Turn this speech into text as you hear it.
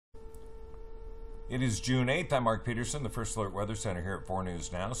It is June 8th. I'm Mark Peterson, the First Alert Weather Center here at 4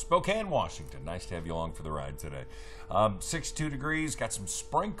 News Now. Spokane, Washington. Nice to have you along for the ride today. 62 degrees, got some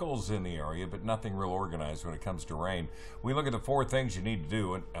sprinkles in the area, but nothing real organized when it comes to rain. We look at the four things you need to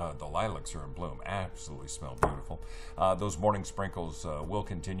do, and the lilacs are in bloom. Absolutely smell beautiful. Those morning sprinkles will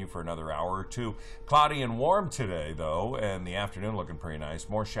continue for another hour or two. Cloudy and warm today, though, and the afternoon looking pretty nice.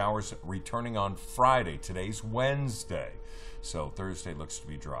 More showers returning on Friday. Today's Wednesday. So Thursday looks to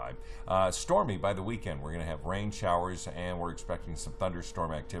be dry. Stormy by the weekend. We're going to have rain showers, and we're expecting some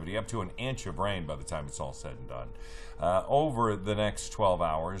thunderstorm activity, up to an inch of rain by the time it's all said and done. Over the next 12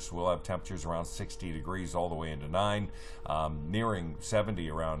 hours, we'll have temperatures around 60 degrees all the way into 9, nearing 70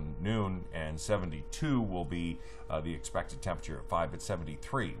 around noon, and 72 will be the expected temperature at 5, but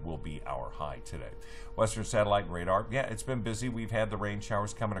 73 will be our high today. Western satellite and radar, yeah, it's been busy. We've had the rain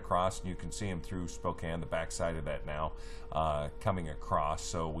showers coming across, and you can see them through Spokane, the backside of that now, coming across.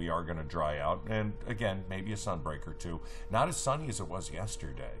 So we are going to dry out, and again, maybe a sunbreak or two. Not as sunny as it was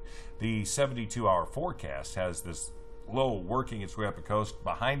yesterday. The 72-hour forecast has this low working its way up the coast.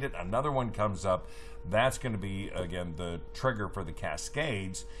 Behind it, another one comes up. That's going to be, again, the trigger for the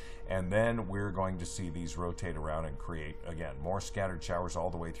Cascades. And then we're going to see these rotate around and create, again, more scattered showers all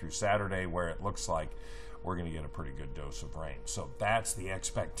the way through Saturday, where it looks like we're going to get a pretty good dose of rain. So that's the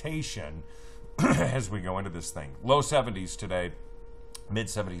expectation as we go into this thing. Low 70s today.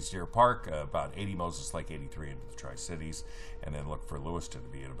 Mid-70s Deer Park, about 80 Moses Lake, 83 into the Tri-Cities, and then look for Lewiston to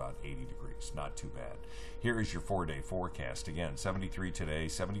be at about 80 degrees. Not too bad. Here is your 4-day forecast. Again, 73 today,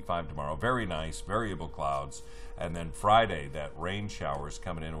 75 tomorrow. Very nice, variable clouds. And then Friday, that rain showers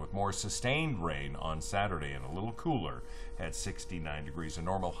coming in with more sustained rain on Saturday and a little cooler at 69 degrees. A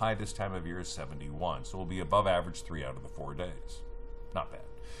normal high this time of year is 71. So we'll be above average 3 out of the 4 days. Not bad.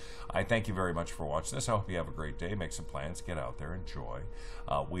 I thank you very much for watching this. I hope you have a great day. Make some plans. Get out there. Enjoy.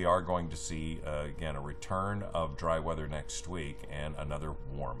 We are going to see, again, a return of dry weather next week and another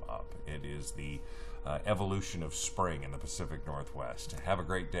warm up. It is the evolution of spring in the Pacific Northwest. Have a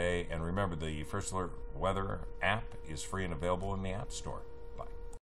great day. And remember, the First Alert Weather app is free and available in the App Store.